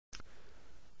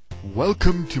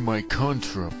Welcome to my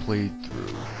Contra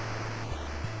playthrough.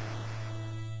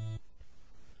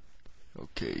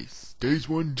 Okay, stage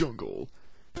 1 jungle.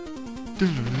 Gotta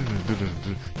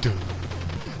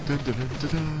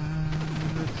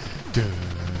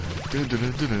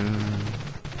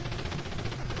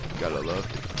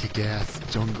love the kick-ass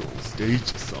jungle stage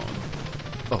song.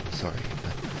 Oh, sorry.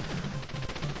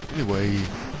 Anyway,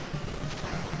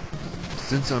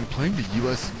 since I'm playing the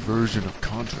US version of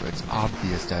Contra, it's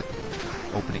obvious that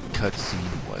the opening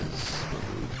cutscene was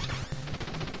removed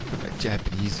from the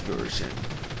Japanese version.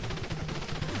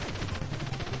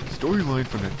 The storyline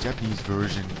from the Japanese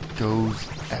version goes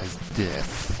as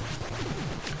this.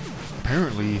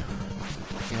 Apparently, an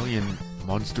alien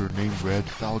monster named Red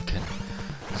Falcon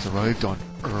has arrived on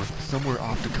Earth somewhere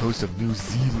off the coast of New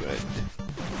Zealand.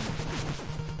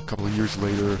 A couple of years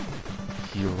later,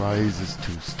 he arises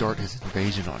to start his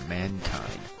invasion on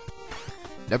mankind.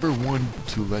 Never one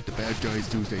to let the bad guys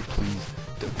do as they please,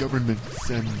 the government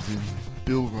sends in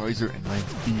Bill Reiser and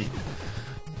Lance Bean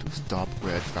to stop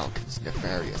Red Falcon's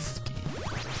nefarious scheme.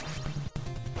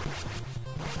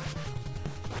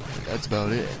 And that's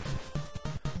about it.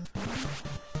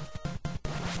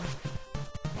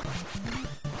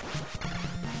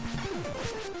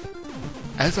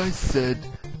 As I said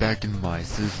back in my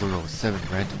Sizzler 07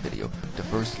 ranting video, the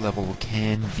first level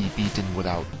can be beaten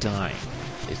without dying.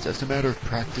 It's just a matter of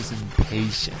practice and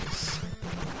patience.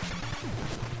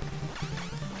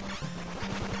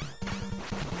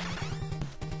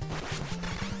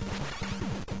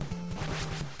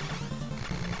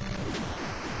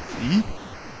 See?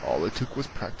 All it took was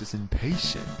practice and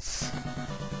patience.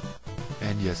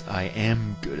 And yes, I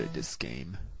am good at this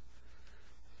game.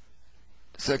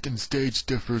 The second stage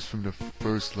differs from the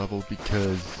first level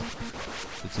because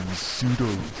it's in pseudo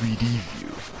 3D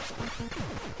view.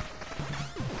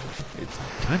 It's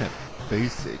kind of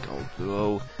basic,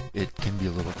 although it can be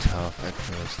a little tough at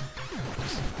first.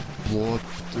 Just blow up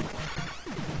the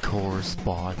core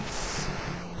spots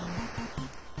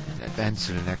and advance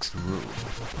to the next room.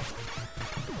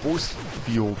 The force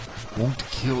field won't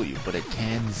kill you, but it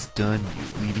can stun you,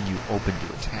 leaving you open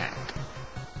to attack.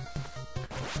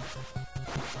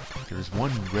 There's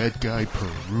one red guy per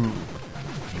room.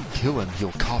 If you kill him,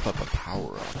 he'll cough up a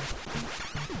power-up.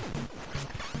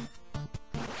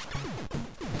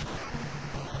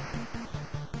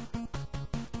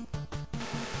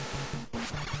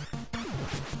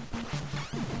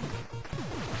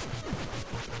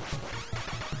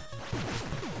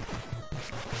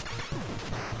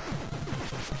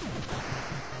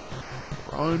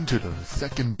 We're on to the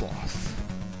second boss.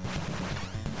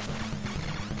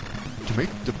 To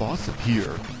make the boss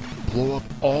appear, blow up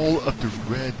all of the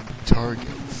red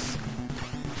targets.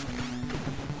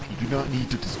 You do not need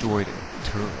to destroy the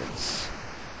turrets,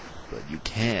 but you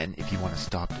can if you want to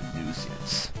stop the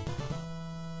nuisance.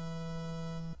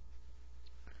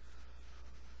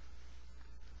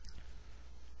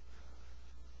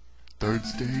 Third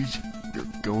stage, you're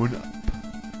going up.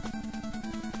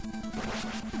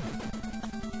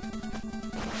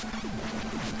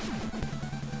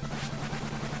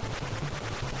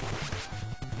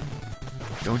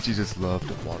 Don't you just love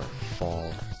the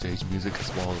waterfall stage music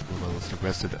as well as the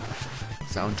rest of the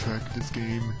soundtrack of this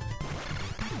game?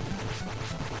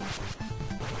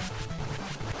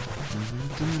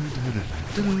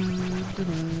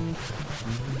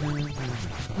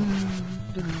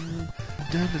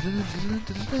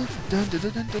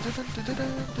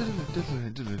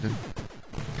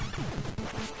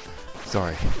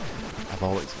 Sorry, I've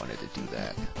always wanted to do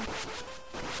that.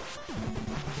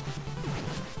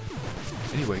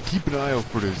 Anyway, keep an eye out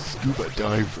for the scuba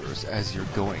divers as you're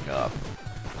going up.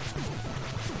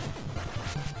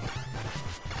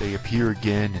 They appear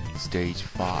again in stage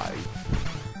 5.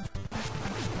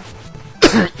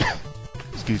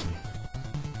 Excuse me.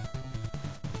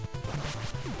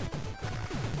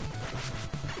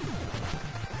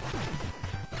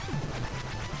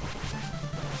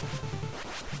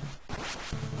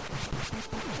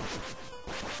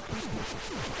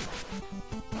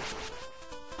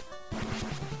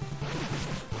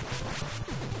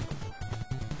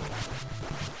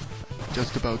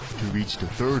 Just about to reach the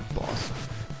third boss,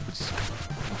 which is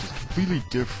completely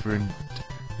different,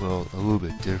 well, a little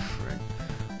bit different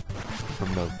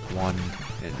from the one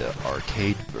in the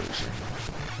arcade version.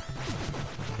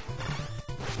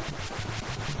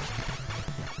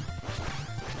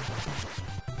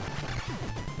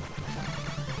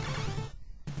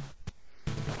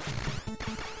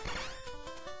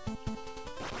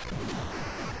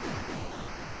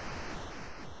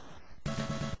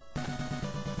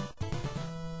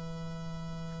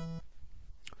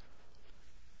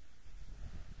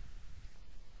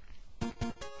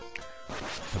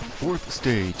 fourth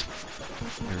stage,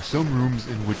 there are some rooms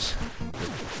in which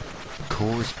the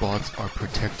core spots are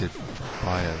protected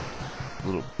by a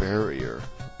little barrier,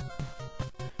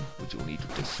 which you'll need to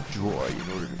destroy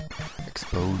in order to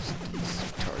expose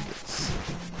these targets.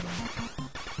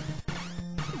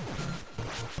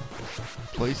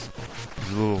 The place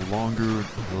is a little longer,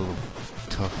 a little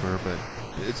tougher, but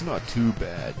it's not too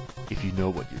bad if you know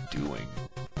what you're doing.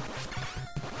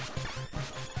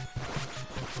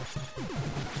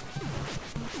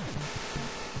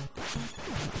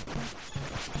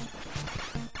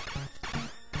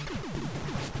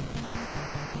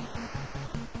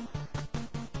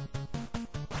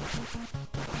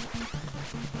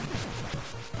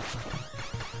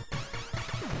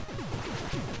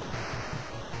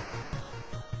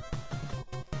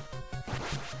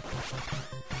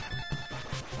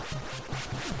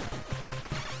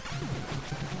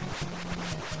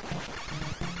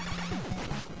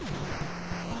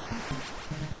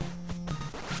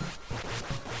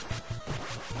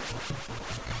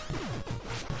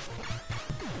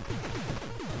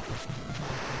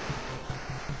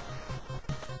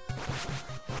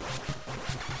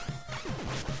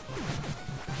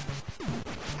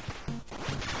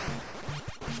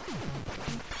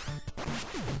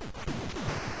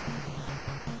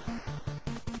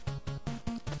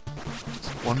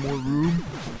 One more room,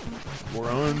 we're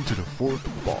on to the fourth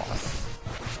boss.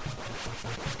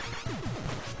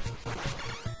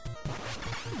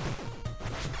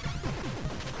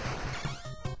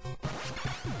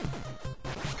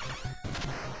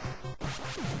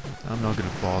 I'm not gonna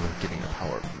bother getting a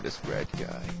power from this red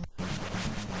guy.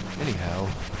 Anyhow,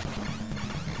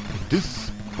 in this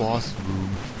boss room,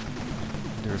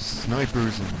 there's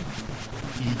snipers and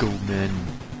eagle men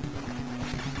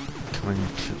coming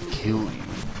to kill you.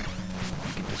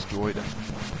 You can destroy them.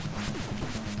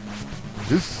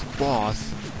 This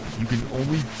boss, you can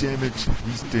only damage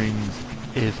these things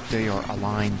if they are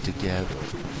aligned together.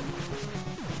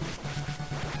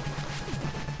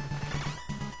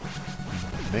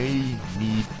 You may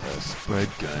need a spread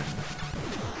gun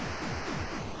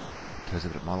because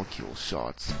of the molecule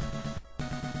shots.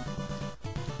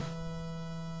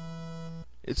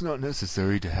 It's not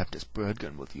necessary to have the spread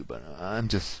gun with you, but I'm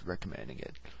just recommending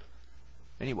it.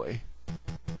 Anyway,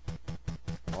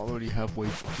 already halfway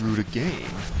through the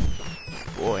game.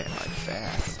 Boy, am I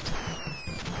fast.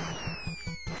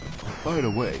 By the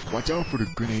way, watch out for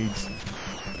the grenades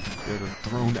that are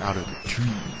thrown out of the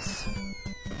trees.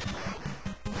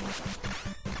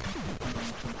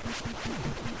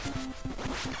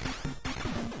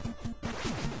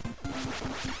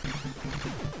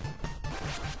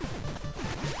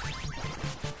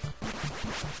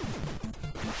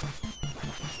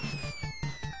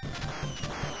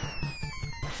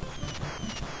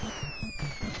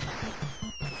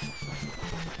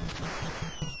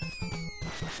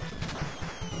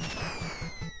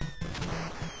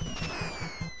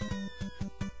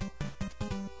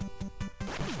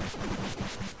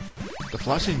 The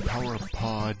flashing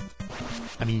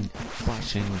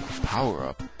flashing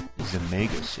power-up is a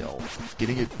mega shell.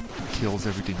 Getting it kills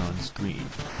everything on screen.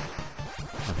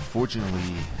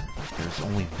 Unfortunately, there's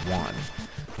only one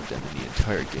of them in the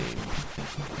entire game,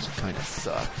 which kinda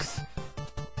sucks.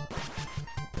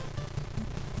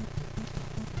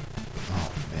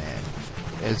 Oh man,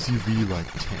 SUV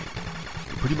like tank.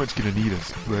 You're pretty much gonna need a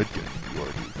spread gun in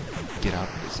order to get out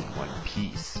of this in one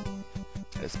piece.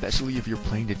 Especially if you're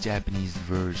playing the Japanese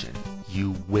version,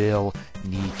 you will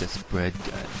need the spread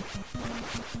gun.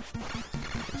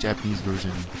 The Japanese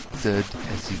version said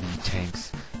SUV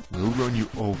tanks will run you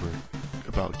over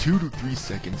about 2 to 3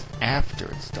 seconds after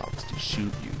it stops to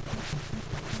shoot you.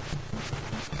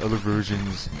 Other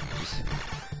versions just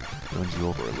runs you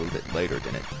over a little bit later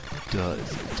than it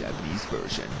does in the Japanese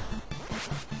version.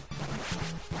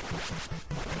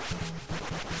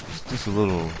 Just a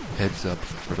little heads up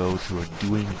for those who are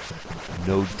doing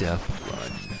no death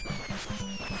run.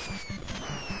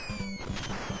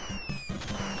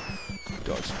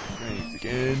 Dodge grenades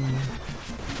again.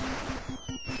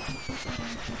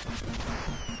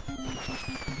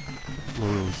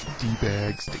 Blow those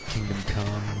D-bags to Kingdom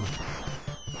Come.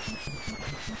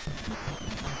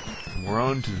 And we're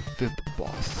on to the fifth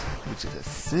boss, which is a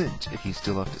cinch if you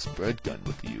still have the spread gun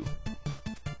with you.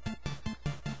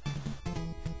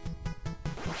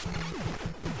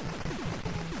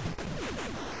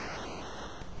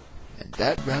 And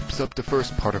that wraps up the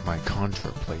first part of my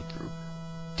Contra playthrough.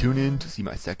 Tune in to see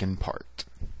my second part.